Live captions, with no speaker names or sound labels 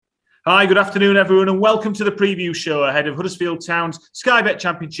Hi, good afternoon, everyone, and welcome to the preview show ahead of Huddersfield Town's Sky Bet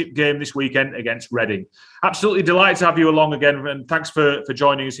Championship game this weekend against Reading. Absolutely delighted to have you along again, and thanks for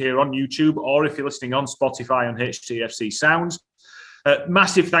joining us here on YouTube, or if you're listening on Spotify on HTFC Sounds.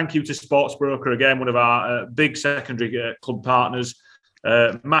 Massive thank you to Sportsbroker again, one of our big secondary club partners.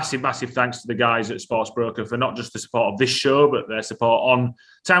 Massive thanks to the guys at Sportsbroker for not just the support of this show, but their support on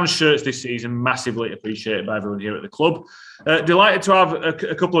Town shirts this season. Massively appreciated by everyone here at the club. Delighted to have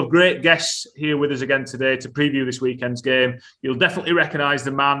a couple of great guests here with us again today to preview this weekend's game. You'll definitely recognise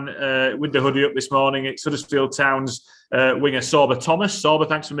the man with the hoodie up this morning. It's Huddersfield Town's winger Sorba Thomas. Sorba,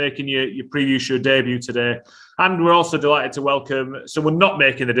 thanks for making your preview show debut today. And we're also delighted to welcome someone not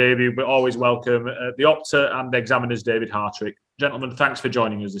making the debut, but always welcome, the Opta and Examiners David Hartrick. Gentlemen, thanks for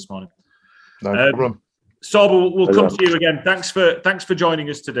joining us this morning. No problem. Sorba, we'll come to you again. Thanks for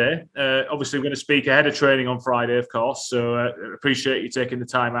joining us today. Obviously, we're going to speak ahead of training on Friday, of course. So appreciate you taking the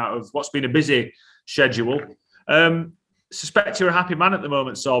time out of what's been a busy schedule. Suspect you're a happy man at the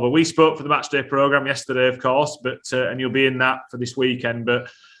moment, Sorba. We spoke for the matchday programme yesterday, of course, but and you'll be in that for this weekend. But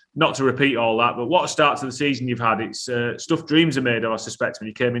not to repeat all that, but what a start to the season you've had. It's stuff dreams are made of, I suspect, when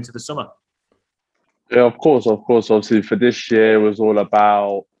you came into the summer. Yeah, of course. Obviously, for this year, it was all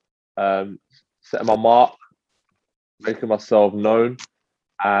about setting my mark, making myself known,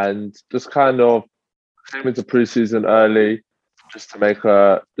 and just kind of came into pre-season early, just to make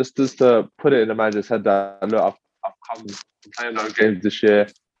just to put it in the manager's head that look, I've come playing no games this year.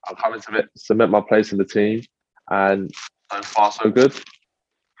 I'm coming to cement my place in the team, and so far so good.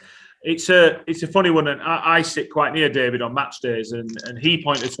 It's a funny one, and I sit quite near David on match days, and he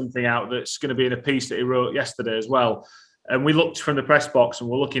pointed something out that's going to be in a piece that he wrote yesterday as well. And we looked from the press box and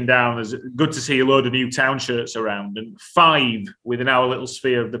we're looking down. There's good to see a load of new Town shirts around, and 5 within our little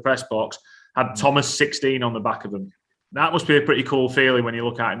sphere of the press box had Thomas 16 on the back of them. That must be a pretty cool feeling when you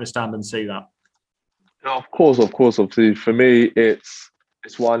look out in the stand and see that. Yeah, of course. Obviously, for me, it's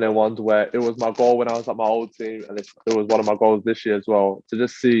one of the ones where it was my goal when I was at my old team, and it was one of my goals this year as well, to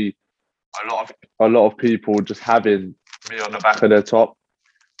just see a lot of people just having me on the back of their top.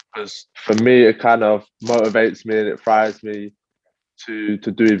 Because for me, it kind of motivates me and it fires me to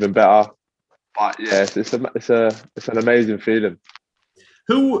do even better. But yeah, it's an amazing feeling.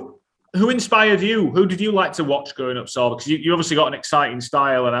 Who inspired you? Who did you like to watch growing up, Sorba? Because you obviously got an exciting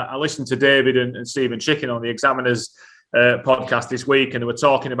style, and I listened to David and Stephen Chicken on the Examiners podcast this week, and they were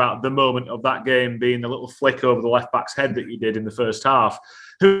talking about the moment of that game being the little flick over the left back's head that you did in the first half.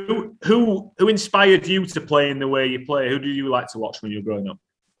 Who inspired you to play in the way you play? Who did you like to watch when you were growing up?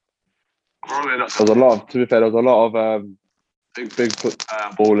 Growing up, there was a lot of big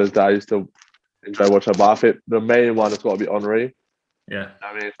ballers that I used to enjoy watching. But I think the main one has got to be Henry. Yeah.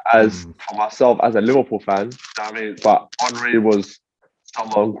 I mean, as for myself, as a Liverpool fan, I mean, but Henry was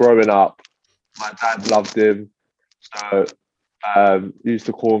someone growing up. My dad loved him, so he used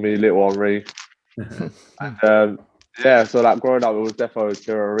to call me Little Henry. And so like growing up, it was definitely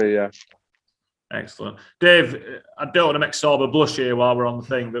Henry. Yeah. Excellent. Dave, I don't want to make Sorba blush here while we're on the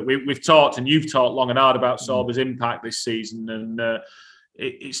thing, but we've talked, and you've talked long and hard about Sorba's impact this season, and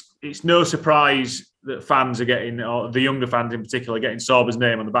it's no surprise that fans are getting, or the younger fans in particular, getting Sorba's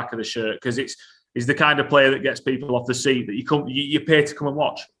name on the back of the shirt, because he's the kind of player that gets people off the seat that you pay to come and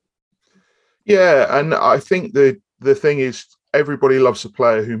watch. Yeah, and I think the thing is, everybody loves a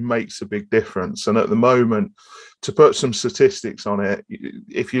player who makes a big difference. And at the moment, to put some statistics on it,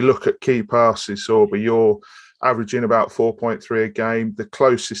 if you look at key passes, Sorba, you're averaging about 4.3 a game. The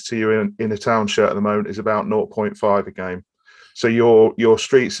closest to you in a Town shirt at the moment is about 0.5 a game. So your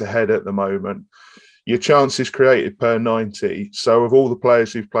streets ahead at the moment. Your chances created per 90. So of all the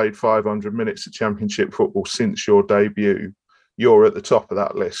players who've played 500 minutes of Championship football since your debut, you're at the top of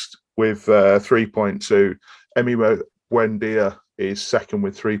that list with 3.2. Emi Buendia is second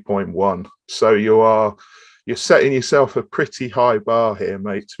with 3.1. So you're setting yourself a pretty high bar here,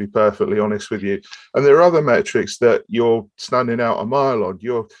 mate, to be perfectly honest with you. And there are other metrics that you're standing out a mile on.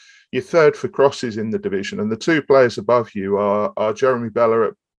 You're third for crosses in the division, and the 2 players above you are Jeremy Bella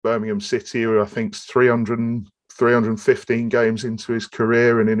at Birmingham City, who I think is 315 games into his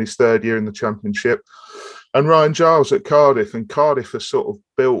career and in his 3rd year in the Championship, and Ryan Giles at Cardiff. And Cardiff are sort of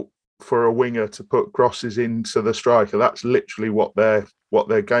built for a winger to put crosses into the striker. That's literally what their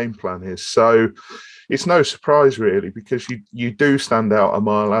game plan is. So it's no surprise really, because you do stand out a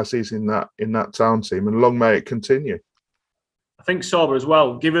mile, as is in that Town team, and long may it continue. I think Sorba as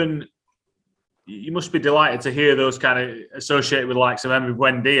well, given you must be delighted to hear those kind of associated with the likes of Emi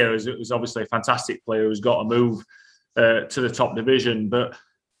Buendia, who's obviously a fantastic player who's got to move to the top division. But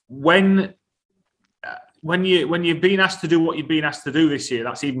when when you've been asked to do what you've been asked to do this year,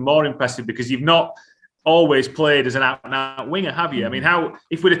 that's even more impressive because you've not always played as an out-and-out winger, have you? I mean,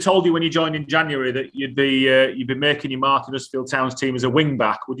 if we'd have told you when you joined in January that you'd be making your mark in Huddersfield Town's team as a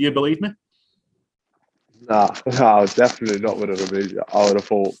wing-back, would you believe me? No, definitely not would have believed it. I would have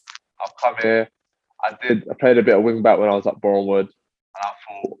thought, I've come here. I played a bit of wing-back when I was at Bournemouth, and I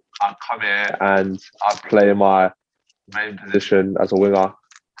thought, I'd come here and I'd play my main position as a winger.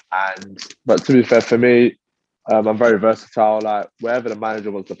 But to be fair, for me, I'm very versatile. Like, wherever the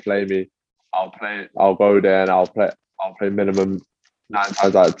manager wants to play me, I'll play. I'll go there and I'll play minimum 9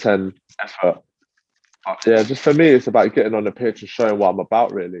 times out of 10 effort. But yeah, just for me, it's about getting on the pitch and showing what I'm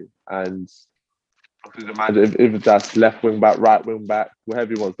about, really. And the manager, if that's left wing back, right wing back,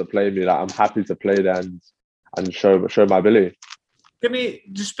 wherever he wants to play me, like, I'm happy to play there and show my ability. Can you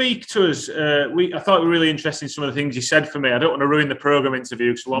just speak to us? I thought it was really interesting, some of the things you said for me. I don't want to ruin the programme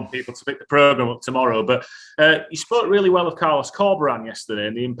interview because we want people to pick the programme up tomorrow. But you spoke really well of Carlos Corberán yesterday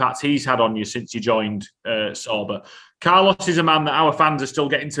and the impact he's had on you since you joined Sorba. Carlos is a man that our fans are still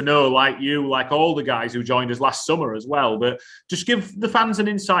getting to know, like you, like all the guys who joined us last summer as well. But just give the fans an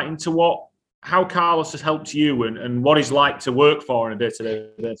insight into how Carlos has helped you and what he's like to work for on a day-to-day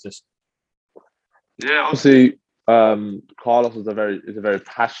basis. Yeah, obviously, Carlos is a very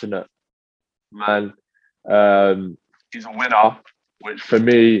passionate man. He's a winner, which for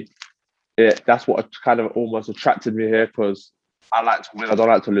me, that's what kind of almost attracted me here because I like to win. I don't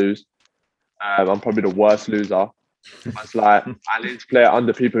like to lose. I'm probably the worst loser. It's like I need to play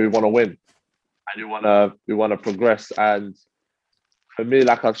under people who want to win and who want to progress. And for me,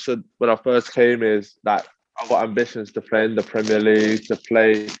 like I said when I first came, is that I've got ambitions to play in the Premier League, to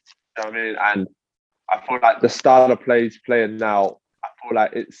play. You know what I mean? And I feel like the style of play he's playing now, I feel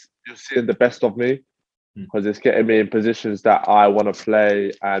like you're seeing the best of me because it's getting me in positions that I want to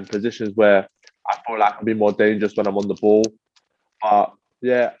play and positions where I feel like I can be more dangerous when I'm on the ball. But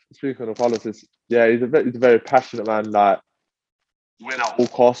yeah, speaking of Carlos, he's a very passionate man, like win at all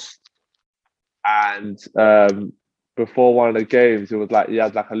costs. And before one of the games, it was like he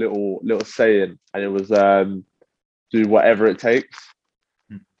had like a little saying, and it was do whatever it takes.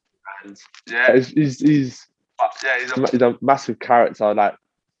 And yeah, he's a massive character. Like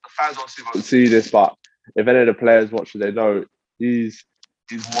the fans obviously won't see this, but if any of the players watching, they know he's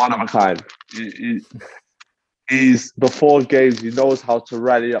one of a kind. He's before games, he knows how to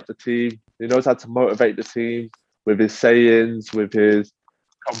rally up the team. He knows how to motivate the team with his sayings, with his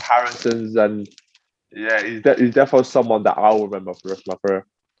comparisons, and yeah, he's definitely someone that I'll remember for the rest of my career.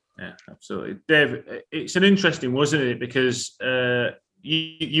 Yeah, absolutely, Dave. It's an interesting, wasn't it? Because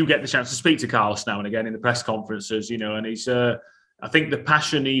you get the chance to speak to Carlos now and again in the press conferences, and he's. I think the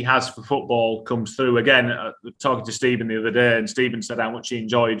passion he has for football comes through. Again, talking to Stephen the other day, and Stephen said how much he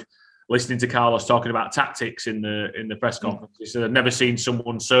enjoyed listening to Carlos talking about tactics in the press conference. He said, I've never seen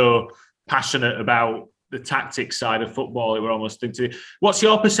someone so passionate about the tactics side of football. It were almost thinking. What's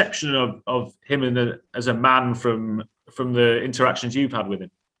your perception of him as a man from the interactions you've had with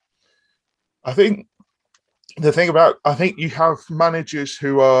him? I think you have managers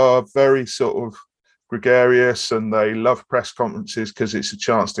who are very sort of gregarious and they love press conferences because it's a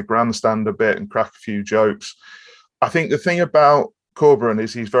chance to grandstand a bit and crack a few jokes. I think the thing about Corberán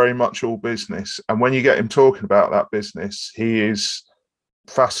is he's very much all business. And when you get him talking about that business, he is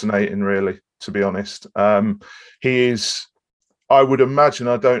fascinating, really, to be honest. He is, I would imagine,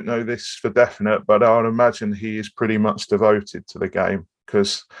 I don't know this for definite, but I would imagine he is pretty much devoted to the game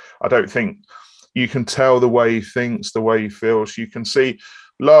because I don't think you can tell the way he thinks, the way he feels. You can see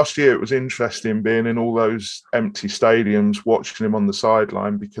last year it was interesting being in all those empty stadiums, watching him on the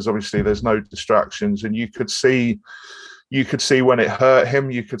sideline because obviously there's no distractions and you could see when it hurt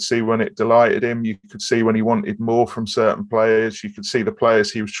him, you could see when it delighted him, you could see when he wanted more from certain players, you could see the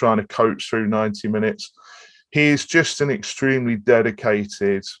players he was trying to coach through 90 minutes. He is just an extremely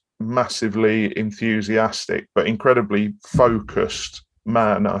dedicated, massively enthusiastic, but incredibly focused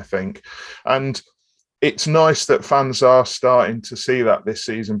man, I think. And it's nice that fans are starting to see that this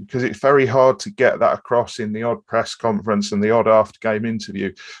season because it's very hard to get that across in the odd press conference and the odd after-game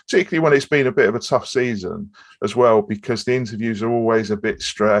interview, particularly when it's been a bit of a tough season as well, because the interviews are always a bit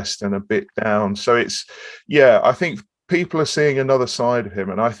stressed and a bit down. So I think people are seeing another side of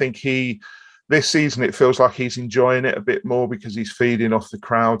him. And I think this season, it feels like he's enjoying it a bit more because he's feeding off the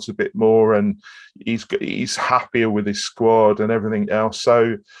crowds a bit more and he's happier with his squad and everything else.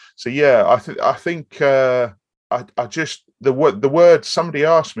 So yeah, I think the word somebody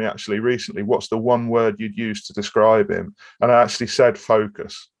asked me actually recently, what's the one word you'd use to describe him? And I actually said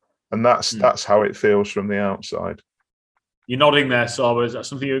focus, and that's how it feels from the outside. You're nodding there, Sorba. Is that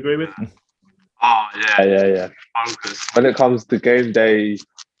something you agree with? Oh, yeah. Focus. When it comes to game day,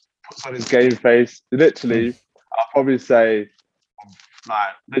 puts on his game face. Literally, I'll probably say, like,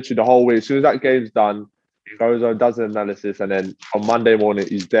 literally the whole week. As soon as that game's done, he goes on, does an analysis, and then on Monday morning,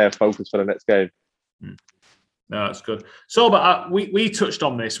 he's there, focused for the next game. No, that's good. So, but we touched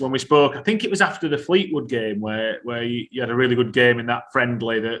on this when we spoke. I think it was after the Fleetwood game where you had a really good game in that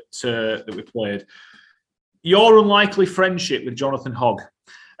friendly that we played. Your unlikely friendship with Jonathan Hogg.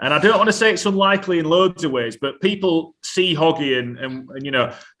 And I don't want to say it's unlikely in loads of ways, but people see Hoggy and you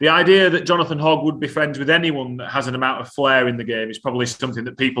know, the idea that Jonathan Hogg would be friends with anyone that has an amount of flair in the game is probably something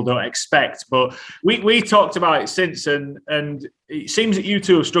that people don't expect. But we talked about it since, and it seems that you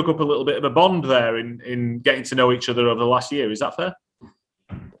two have struck up a little bit of a bond there in getting to know each other over the last year. Is that fair?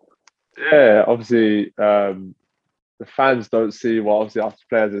 Yeah, obviously, the fans don't see what obviously us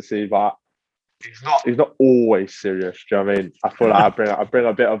players will see, but he's not always serious. Do you know what I mean? I feel like I bring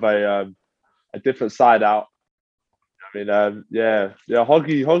a bit of a different side out. I mean,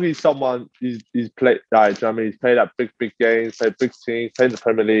 Hoggy's someone he's played. Like, do you know what I mean? He's played at big games, played big teams, played in the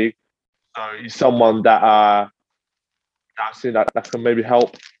Premier League. So he's someone that I've seen that can maybe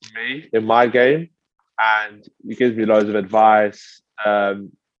help me in my game, and he gives me loads of advice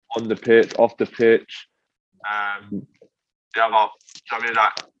on the pitch, off the pitch. I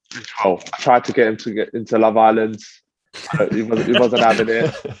tried to get him to get into Love Island. He wasn't having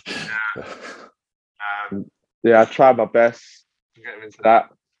it. I tried my best to get him into that.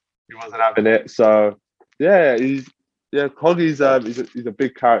 He wasn't having it. So Hoggy's he's a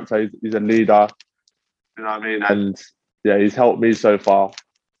big character. He's a leader. You know what I mean? And he's helped me so far.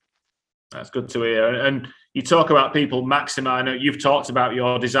 That's good to hear. And you talk about people maximising. You've talked about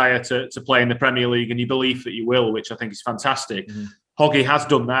your desire to play in the Premier League and your belief that you will, which I think is fantastic. Mm-hmm. Hoggy has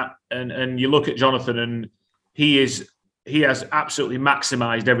done that, and you look at Jonathan, and he has absolutely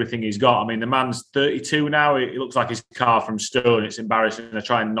maximised everything he's got. I mean, the man's 32 now. He looks like he's carved from stone. It's embarrassing. I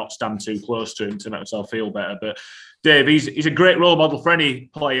try and not stand too close to him to make myself feel better. But Dave, he's a great role model for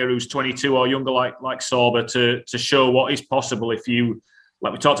any player who's 22 or younger, like Sorba, to show what is possible if you,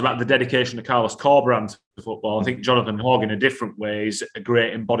 like we talked about, the dedication of Carlos Corberán to football. I think Jonathan Hogg, in a different way, is a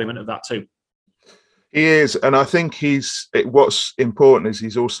great embodiment of that too. He is, and I think what's important is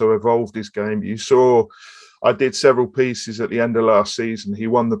he's also evolved his game. You saw, I did several pieces at the end of last season. He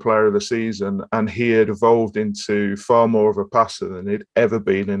won the Player of the Season, and he had evolved into far more of a passer than he'd ever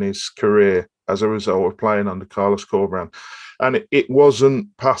been in his career as a result of playing under Carlos Corberán. And it wasn't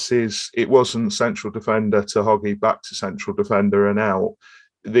passes, it wasn't central defender to Hoggy back to central defender and out.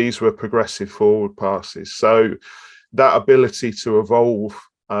 These were progressive forward passes. So that ability to evolve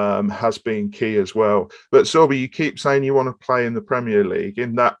has been key as well. But Sorba, you keep saying you want to play in the Premier League.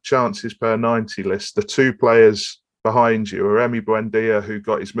 In that chances per 90 list, the two players behind you are Emi Buendia, who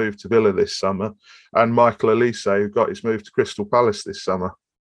got his move to Villa this summer, and Michael Elise, who got his move to Crystal Palace this summer.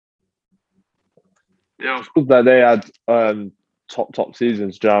 Yeah, it's good that they had top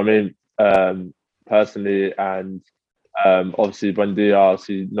seasons. Do you know what I mean? Personally, and obviously Buendia,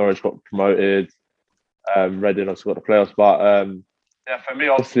 obviously Norwich got promoted. Reading also got the playoffs, but for me,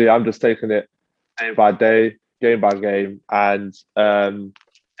 obviously, I'm just taking it day by day, game by game, and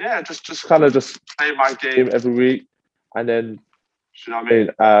just kind of just play my game every week, and then, you know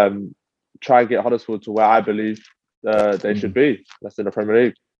what I mean, try and get Huddersfield to where I believe they should be. That's in the Premier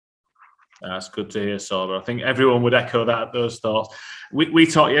League. That's good to hear, Sorba. I think everyone would echo those thoughts. We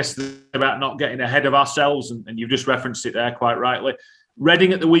talked yesterday about not getting ahead of ourselves, and you've just referenced it there quite rightly.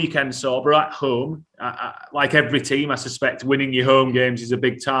 Reading at the weekend, Sorba, at home, like every team, I suspect winning your home games is a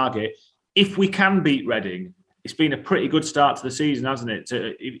big target. If we can beat Reading, it's been a pretty good start to the season, hasn't it?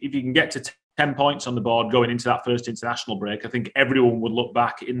 If you can get to 10 points on the board going into that first international break, I think everyone would look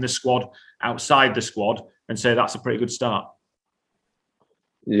back in the squad, outside the squad, and say that's a pretty good start.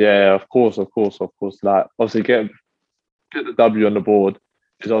 Yeah, of course. Like, obviously, get the W on the board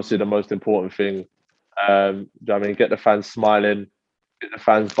is obviously the most important thing. I mean, get the fans smiling, get the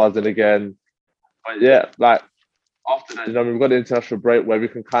fans buzzing again. But yeah, like after that, we've got the international break where we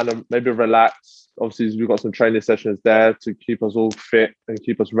can kind of maybe relax. Obviously, we've got some training sessions there to keep us all fit and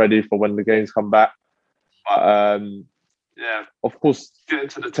keep us ready for when the games come back. But of course, getting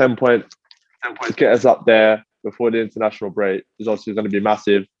to the 10 points, get us up there before the international break is obviously going to be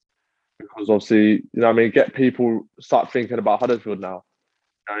massive, because obviously, get people start thinking about Huddersfield now.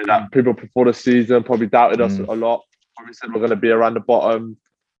 That people before the season probably doubted us a lot. Probably said we're going to be around the bottom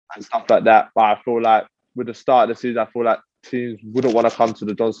and stuff like that. But I feel like with the start of the season, I feel like teams wouldn't want to come to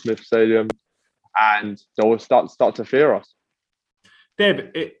the John Smith Stadium, and they'll start to fear us.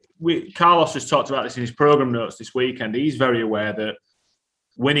 Dave, Carlos has talked about this in his programme notes this weekend. He's very aware that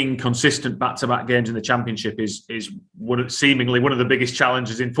winning consistent back-to-back games in the Championship is seemingly one of the biggest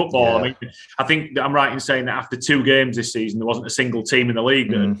challenges in football. I mean, I think that I'm right in saying that after 2 games this season, there wasn't a single team in the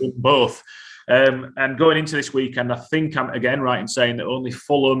league that had won both. And going into this weekend, I think I'm again right in saying that only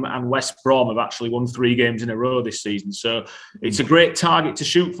Fulham and West Brom have actually won 3 games in a row this season. So it's a great target to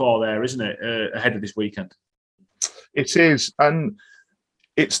shoot for there, isn't it, ahead of this weekend? It is. And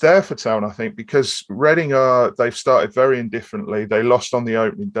it's there for Town, I think, because Reading they've started very indifferently. They lost on the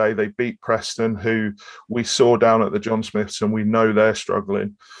opening day. They beat Preston, who we saw down at the John Smiths, and we know they're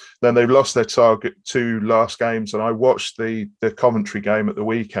struggling. Then they've lost their target 2 last games, and I watched the Coventry game at the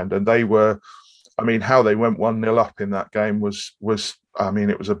weekend, and they were, I mean, how they went 1-0 up in that game was I mean,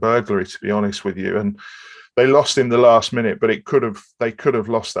 it was a burglary, to be honest with you. And they lost in the last minute, but they could have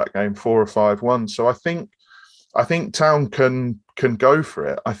lost that game 4 or 5-1. So I think Town can go for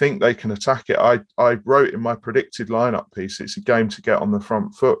it. I think they can attack it. I wrote in my predicted lineup piece, it's a game to get on the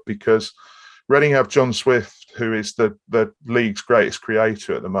front foot, because Reading have John Swift, who is the league's greatest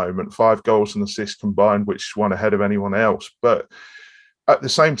creator at the moment, 5 goals and assists combined, which is one ahead of anyone else. But at the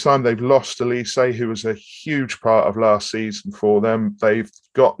same time, they've lost Elise, who was a huge part of last season for them. They've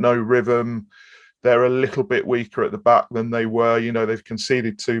got no rhythm. They're a little bit weaker at the back than they were. You know, they've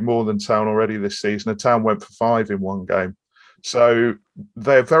conceded 2 more than Town already this season. And Town went for 5 in one game. So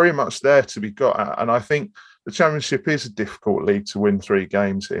they're very much there to be got at. And I think the Championship is a difficult league to win 3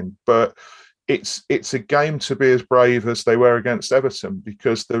 games in. But it's a game to be as brave as they were against Everton,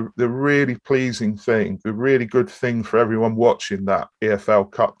 because the really pleasing thing, the really good thing for everyone watching that EFL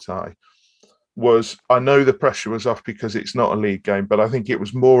Cup tie was, I know the pressure was off because it's not a league game, but I think it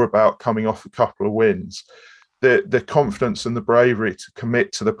was more about coming off a couple of wins. The confidence and the bravery to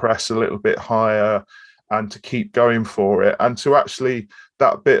commit to the press a little bit higher and to keep going for it, and to actually,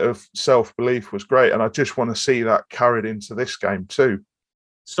 that bit of self-belief was great. And I just want to see that carried into this game too.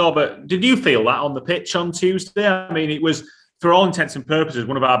 Sorba, did you feel that on the pitch on Tuesday? I mean, it was, for all intents and purposes,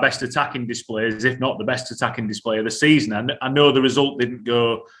 one of our best attacking displays, if not the best attacking display of the season. And I know the result didn't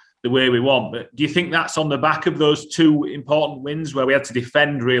go the way we want, but do you think that's on the back of those 2 important wins where we had to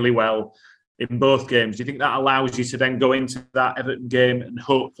defend really well in both games? Do you think that allows you to then go into that Everton game and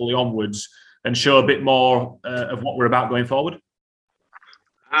hopefully onwards and show a bit more of what we're about going forward?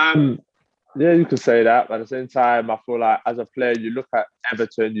 Yeah, you could say that. But at the same time, I feel like as a player, you look at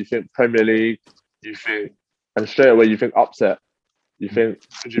Everton, you think Premier League, and straight away you think upset. You think,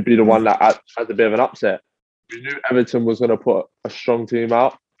 could you be the one that has a bit of an upset? We knew Everton was going to put a strong team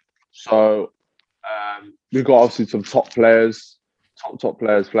out. So we got obviously some top players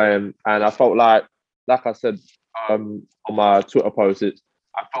playing. And I felt like I said on my Twitter post,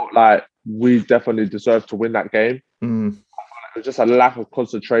 I felt like we definitely deserved to win that game. It was just a lack of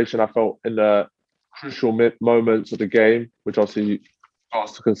concentration, I felt, in the crucial moments of the game, which obviously got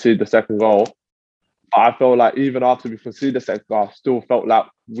us to concede the second goal. But I felt like even after we conceded the second goal, I still felt like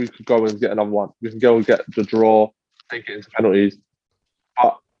we could go and get another one. We can go and get the draw, take it into penalties.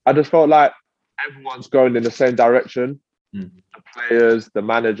 But I just felt like everyone's going in the same direction. The players, the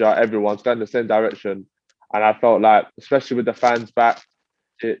manager, everyone's going in the same direction. And I felt like, especially with the fans back,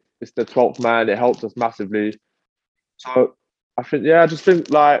 it's the 12th man. It helped us massively. So I just think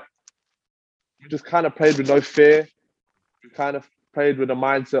like we just kind of played with no fear. We kind of played with a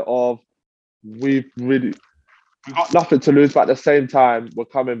mindset of we've got nothing to lose, but at the same time we're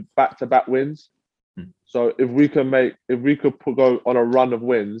coming back-to-back wins. So if we could go on a run of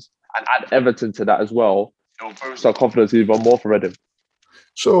wins and add Everton to that as well, it'll boost our confidence even more for Reading.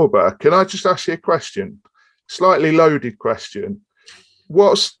 Sorba, can I just ask you a question? Slightly loaded question.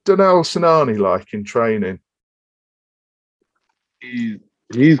 What's Danel Sinani like in training?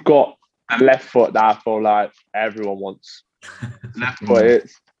 He's got a left foot that I feel like everyone wants. Left foot,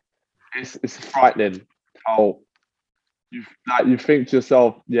 it's frightening how you think to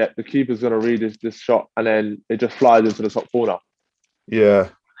yourself, yeah, the keeper's gonna read this shot, and then it just flies into the top corner. Yeah.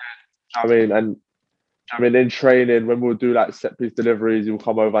 I mean, in training, when we'll do like set piece deliveries, he'll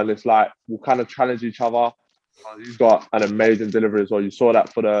come over and it's like we'll kind of challenge each other. He's got an amazing delivery as well. You saw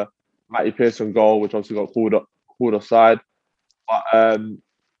that for the Matty Pearson goal, which obviously got called offside. But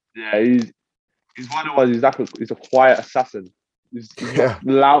he's one of those. He's a quiet assassin. He's not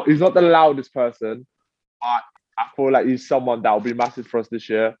loud. He's not the loudest person, but I feel like he's someone that will be massive for us this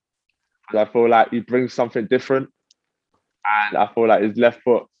year. I feel like he brings something different, and I feel like his left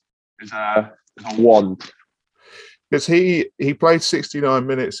foot is a wand. Because he played 69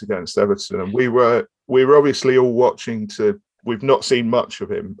 minutes against Everton, and we were obviously all watching. We've not seen much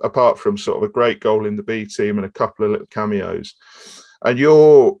of him apart from sort of a great goal in the B team and a couple of little cameos. And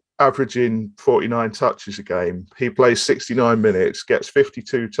you're averaging 49 touches a game. He plays 69 minutes, gets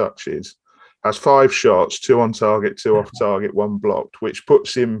 52 touches, has 5 shots, 2 on target, 2 off target, 1 blocked, which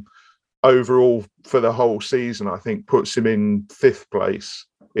puts him overall for the whole season, I think, puts him in 5th place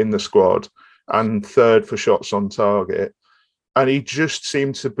in the squad and 3rd for shots on target. And he just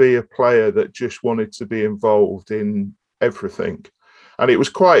seemed to be a player that just wanted to be involved in everything. And it was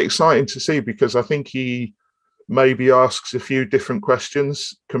quite exciting to see, because I think he maybe asks a few different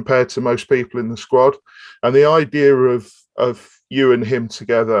questions compared to most people in the squad. And the idea of you and him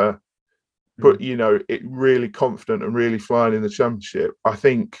together, but, you know, it really confident and really flying in the championship, I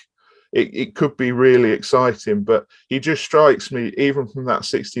think it could be really exciting. But he just strikes me, even from that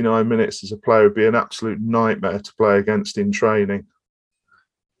 69 minutes as a player, would be an absolute nightmare to play against in training.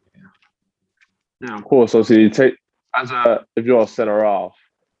 Yeah, of course. Obviously, you take if you're a centre half,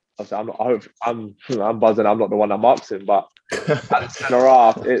 I'm buzzing. I'm not the one that marks him, but as a centre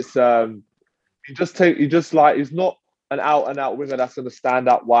half, it's he's not an out and out winger that's going to stand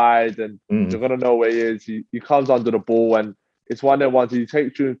out wide, and you're going to know where he is. He comes under the ball, and it's one of the ones he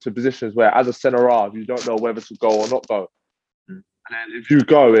takes you into positions where, as a centre half, you don't know whether to go or not go. And then if you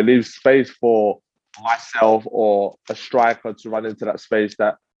go, it leaves space for myself or a striker to run into that space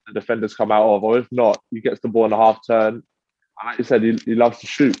that the defenders come out of, or if not, he gets the ball in a half turn. And like you said, he loves to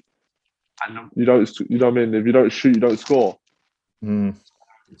shoot. And you know what I mean? If you don't shoot, you don't score.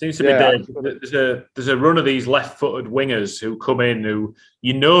 It seems to be there's a run of these left-footed wingers who come in who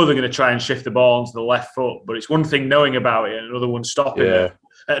you know they're going to try and shift the ball onto the left foot, but it's one thing knowing about it and another one stopping it.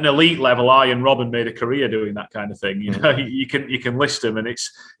 At an elite level, Ian Robben made a career doing that kind of thing. You know, you can list them, and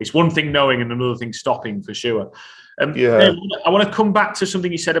it's one thing knowing and another thing stopping for sure. I want to come back to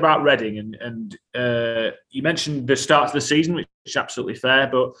something you said about Reading, and you mentioned the start of the season, which is absolutely fair,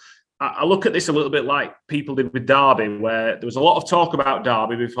 but I look at this a little bit like people did with Derby, where there was a lot of talk about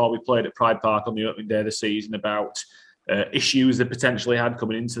Derby before we played at Pride Park on the opening day of the season about issues they potentially had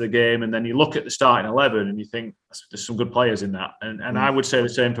coming into the game. And then you look at the starting 11 and you think there's some good players in that. And I would say the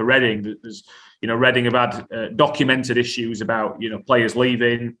same for Reading. Reading have had documented issues about, players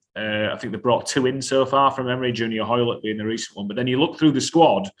leaving. I think they've brought 2 in so far from memory, Junior Hoylett being the recent one. But then you look through the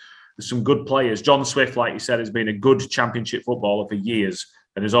squad, there's some good players. John Swift, like you said, has been a good championship footballer for years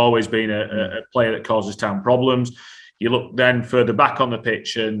and has always been a player that causes town problems. You look then further back on the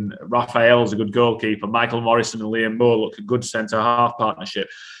pitch, and Raphael's a good goalkeeper. Michael Morrison and Liam Moore look a good centre-half partnership.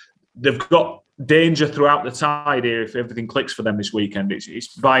 They've got danger throughout the tide here if everything clicks for them this weekend.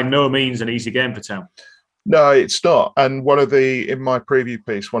 It's by no means an easy game for Town. No, it's not. And in my preview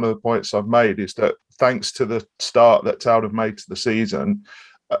piece, one of the points I've made is that thanks to the start that Town have made to the season,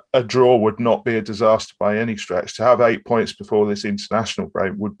 a draw would not be a disaster by any stretch. To have 8 points before this international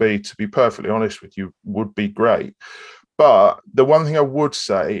break would be, to be perfectly honest with you, would be great. But the one thing I would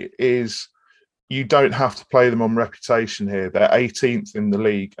say is you don't have to play them on reputation here. They're 18th in the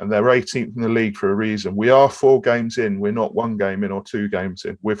league, and they're 18th in the league for a reason. We are 4 games in. We're not 1 game in or 2 games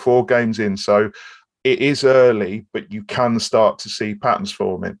in. We're 4 games in. So it is early, but you can start to see patterns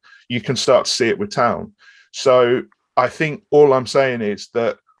forming. You can start to see it with Town. So I think all I'm saying is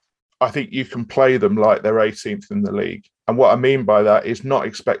that I think you can play them like they're 18th in the league. And what I mean by that is not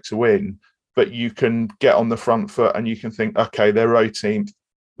expect to win, but you can get on the front foot and you can think, okay, they're 18th,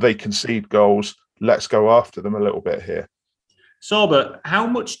 they concede goals, let's go after them a little bit here. Sorba, how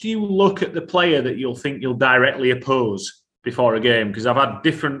much do you look at the player that you'll think you'll directly oppose before a game? Because I've had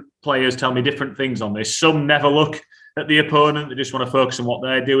different players tell me different things on this. Some never look at the opponent, they just want to focus on what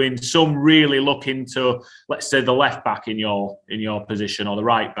they're doing. Some really look into, let's say, the left back in your position or the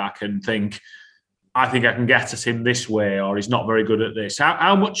right back and think, I think I can get at him this way, or he's not very good at this.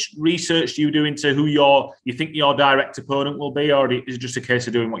 How much research do you do into who you think your direct opponent will be, or is it just a case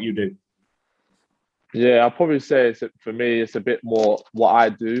of doing what you do? Yeah, I'll probably say for me, it's a bit more what I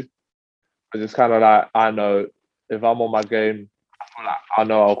do. Because it's kind of like, I know if I'm on my game, I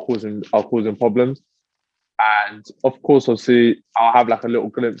know I'll cause him problems. And of course, obviously, I'll have like a little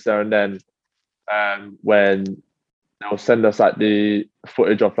glimpse there and then when they'll send us like the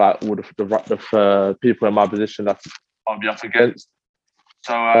footage of like all the people in my position that I'll be up against.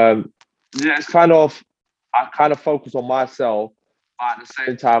 So it's kind of, I kind of focus on myself, but at the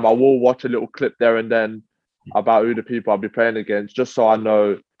same time, I will watch a little clip there and then about who the people I'll be playing against, just so I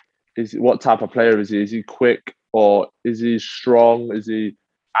know what type of player is he? Is he quick, or is he strong? Is he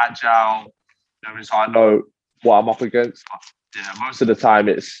agile? So I know what I'm up against. But yeah, most of the time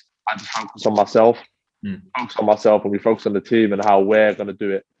I just focus on myself. Focus on myself, and we focus on the team and how we're going to do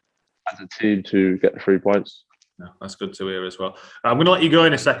it as a team to get the 3 points. Yeah, that's good to hear as well. I'm going to let you go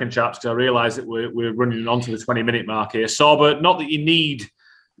in a second, chaps, because I realise that we're running on to the 20-minute mark here. Sorba, not that you need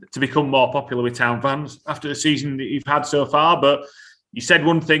to become more popular with Town fans after the season that you've had so far. But you said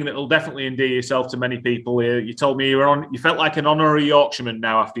one thing that will definitely endear yourself to many people here. You told me you felt like an honorary Yorkshireman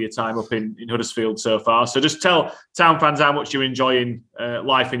now after your time up in Huddersfield so far. So just tell Town fans how much you're enjoying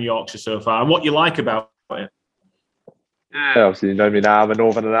life in Yorkshire so far and what you like about it. Yeah, obviously you know me now. I'm a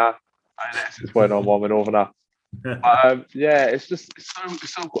Northerner now. It's going on. I'm a Northerner. Yeah, it's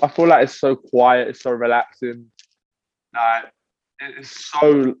so. I feel like it's so quiet. It's so relaxing. It's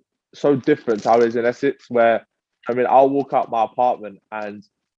so different to how it is in Essex, where I'll walk out my apartment and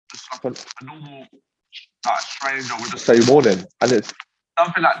just like a normal stranger would just say morning, and it's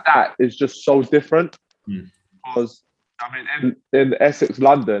something like that is just so different. Because in Essex,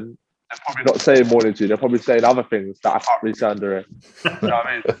 London, they're probably not saying morning to you. They're probably saying other things that I can't really say under it. You know what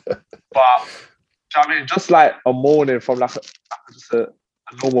I mean? But just like a morning from just a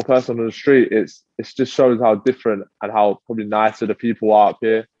normal person on the street, it just shows how different and how probably nicer the people are up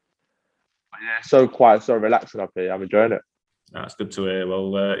here. But yeah, it's so quiet, so relaxing up here. I'm enjoying it. That's good to hear.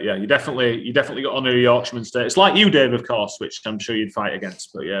 Well, yeah, you definitely got honorary Yorkshireman status, like you, Dave, of course, which I'm sure you'd fight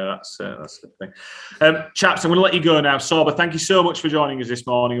against. But yeah, that's the thing. Chaps, I'm going to let you go now. Sorba, thank you so much for joining us this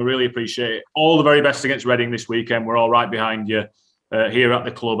morning. I really appreciate it. All the very best against Reading this weekend. We're all right behind you here at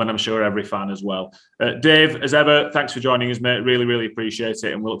the club, and I'm sure every fan as well. Dave, as ever, thanks for joining us, mate. Really, really appreciate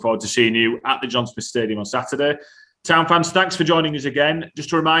it, and we look forward to seeing you at the John Smith Stadium on Saturday. Town fans, thanks for joining us again.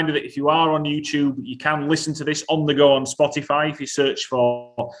 Just a reminder that if you are on YouTube, you can listen to this on the go on Spotify. If you search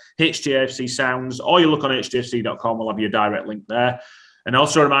for HTAFC Sounds or you look on htfc.com, we'll have your direct link there. And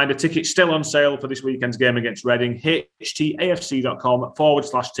also a reminder, tickets still on sale for this weekend's game against Reading.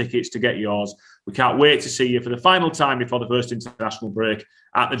 htafc.com/tickets to get yours. We can't wait to see you for the final time before the first international break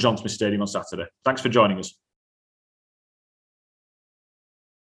at the John Smith Stadium on Saturday. Thanks for joining us.